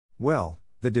Well,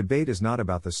 the debate is not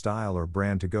about the style or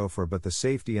brand to go for but the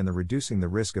safety and the reducing the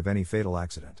risk of any fatal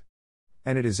accident.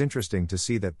 And it is interesting to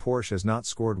see that Porsche has not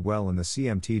scored well in the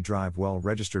CMT Drive Well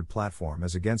registered platform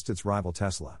as against its rival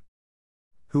Tesla.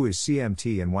 Who is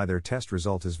CMT and why their test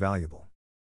result is valuable?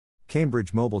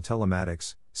 Cambridge Mobile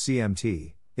Telematics,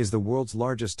 CMT, is the world's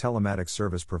largest telematics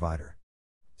service provider.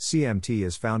 CMT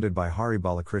is founded by Hari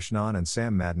Balakrishnan and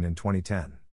Sam Madden in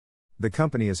 2010. The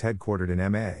company is headquartered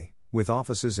in MA, with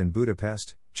offices in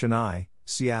Budapest, Chennai,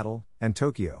 Seattle, and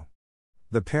Tokyo.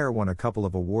 The pair won a couple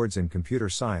of awards in computer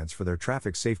science for their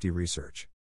traffic safety research.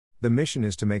 The mission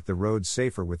is to make the roads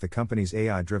safer with the company's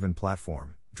AI-driven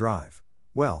platform, Drive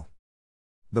Well.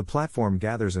 The platform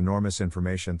gathers enormous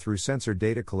information through sensor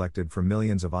data collected from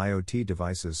millions of IoT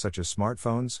devices such as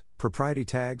smartphones, proprietary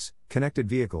tags, connected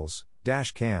vehicles,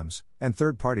 dash cams, and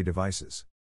third-party devices.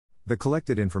 The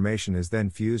collected information is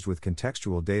then fused with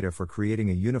contextual data for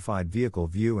creating a unified vehicle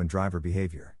view and driver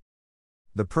behavior.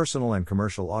 The personal and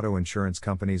commercial auto insurance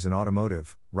companies in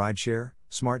automotive, rideshare,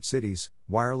 smart cities,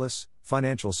 wireless,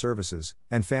 financial services,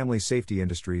 and family safety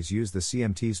industries use the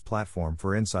CMT's platform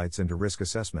for insights into risk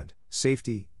assessment,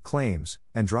 safety, claims,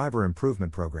 and driver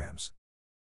improvement programs.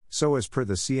 So as per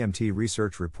the CMT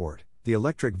research report, the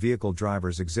electric vehicle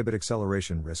drivers exhibit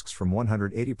acceleration risks from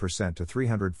 180% to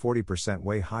 340%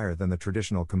 way higher than the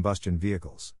traditional combustion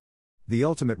vehicles. The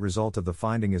ultimate result of the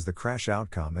finding is the crash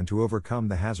outcome, and to overcome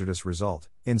the hazardous result,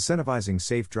 incentivizing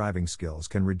safe driving skills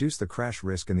can reduce the crash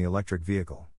risk in the electric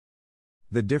vehicle.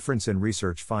 The difference in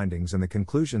research findings and the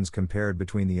conclusions compared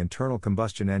between the internal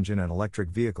combustion engine and electric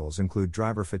vehicles include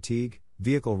driver fatigue,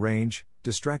 vehicle range,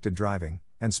 distracted driving,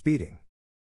 and speeding.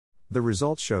 The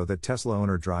results show that Tesla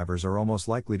owner drivers are almost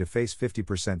likely to face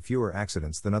 50% fewer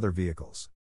accidents than other vehicles,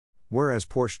 whereas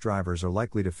Porsche drivers are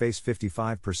likely to face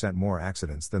 55% more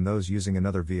accidents than those using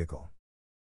another vehicle.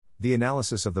 The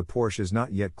analysis of the Porsche is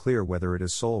not yet clear whether it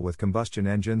is sole with combustion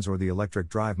engines or the electric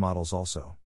drive models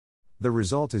also. The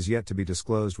result is yet to be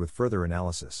disclosed with further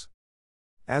analysis.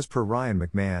 As per Ryan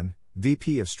McMahon,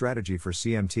 VP of Strategy for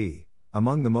CMT,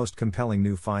 among the most compelling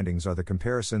new findings are the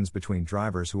comparisons between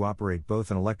drivers who operate both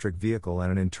an electric vehicle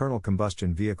and an internal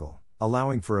combustion vehicle,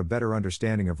 allowing for a better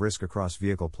understanding of risk across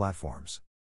vehicle platforms.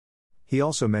 He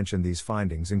also mentioned these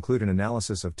findings include an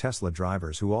analysis of Tesla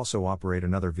drivers who also operate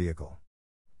another vehicle.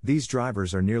 These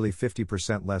drivers are nearly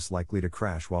 50% less likely to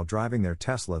crash while driving their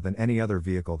Tesla than any other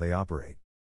vehicle they operate.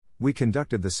 We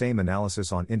conducted the same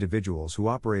analysis on individuals who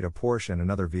operate a Porsche and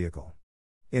another vehicle.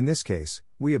 In this case,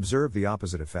 we observed the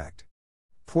opposite effect.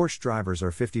 Porsche drivers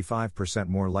are 55%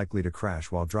 more likely to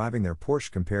crash while driving their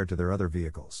Porsche compared to their other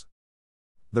vehicles.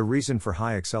 The reason for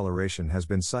high acceleration has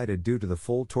been cited due to the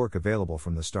full torque available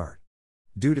from the start.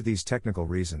 Due to these technical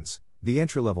reasons, the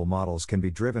entry-level models can be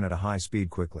driven at a high speed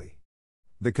quickly.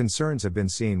 The concerns have been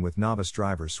seen with novice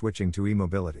drivers switching to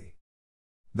e-mobility.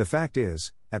 The fact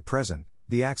is, at present,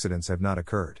 the accidents have not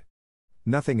occurred.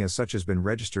 Nothing as such has been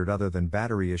registered other than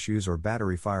battery issues or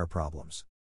battery fire problems.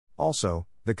 Also,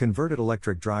 the converted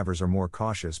electric drivers are more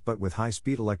cautious, but with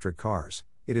high-speed electric cars,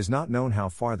 it is not known how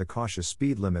far the cautious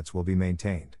speed limits will be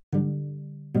maintained.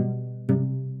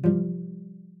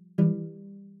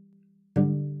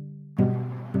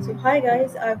 So hi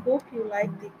guys, I hope you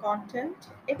like the content.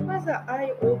 It was a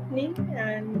eye-opening,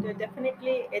 and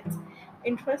definitely it's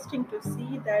interesting to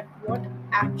see that what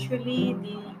actually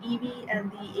the EV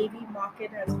and the AV market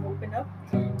has opened up.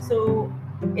 So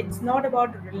it's not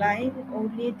about relying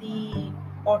only the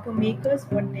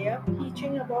automakers what they are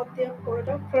teaching about their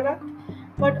product,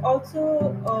 but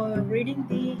also reading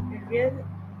the real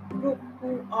group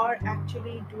who are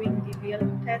actually doing the real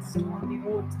test on the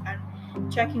roads and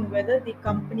checking whether the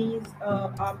companies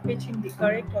are pitching the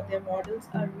correct or their models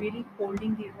are really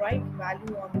holding the right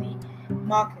value on the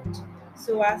market.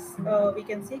 So as we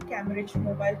can see, Cambridge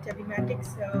Mobile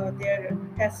Telematics, they're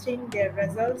testing their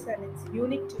results, and it's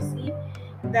unique to see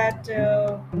that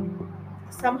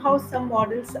somehow some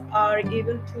models are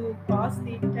able to pass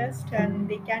the test and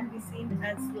they can be seen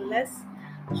as less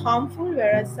harmful,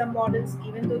 whereas some models,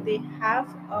 even though they have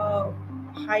a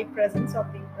high presence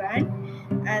of the brand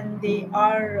and they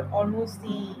are almost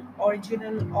the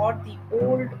original or the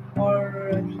old or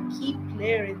the key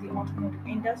player in the automotive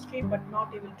industry, but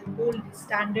not able to hold the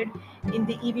standard in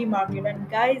the EV market. And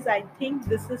guys, I think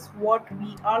this is what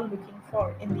we are looking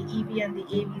for in the EV and the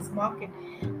AVs market,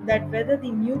 that whether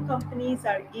the new companies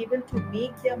are able to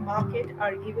make their market,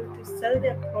 are able to sell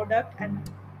their product and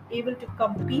able to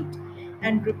compete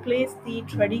and replace the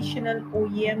traditional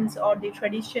OEMs or the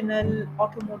traditional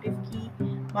automotive key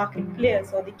market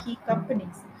players or the key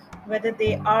companies, whether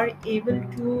they are able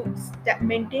to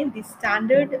maintain the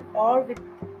standard or with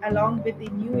along with the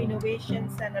new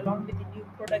innovations and along with the new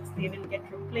products, they will get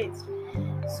replaced.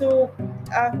 So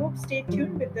I hope stay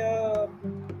tuned with the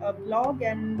blog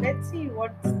and let's see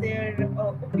what's their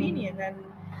opinion and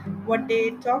what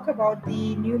they talk about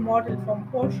the new model from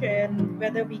Porsche and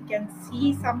whether we can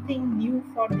see something new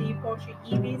for the Porsche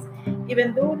EVs,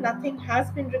 even though nothing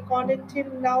has been recorded till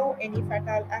now, any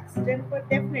fatal accident, but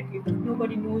definitely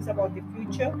nobody knows about the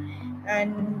future.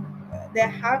 And there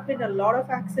have been a lot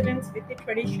of accidents with the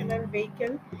traditional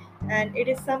vehicle, and it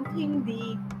is something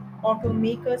the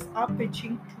automakers are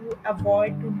pitching to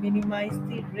avoid, to minimize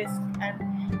the risk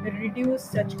and reduce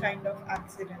such kind of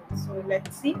accidents. So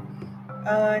let's see.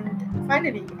 And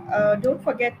finally, don't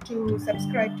forget to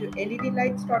subscribe to LED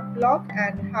Lights blog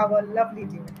and have a lovely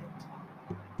day.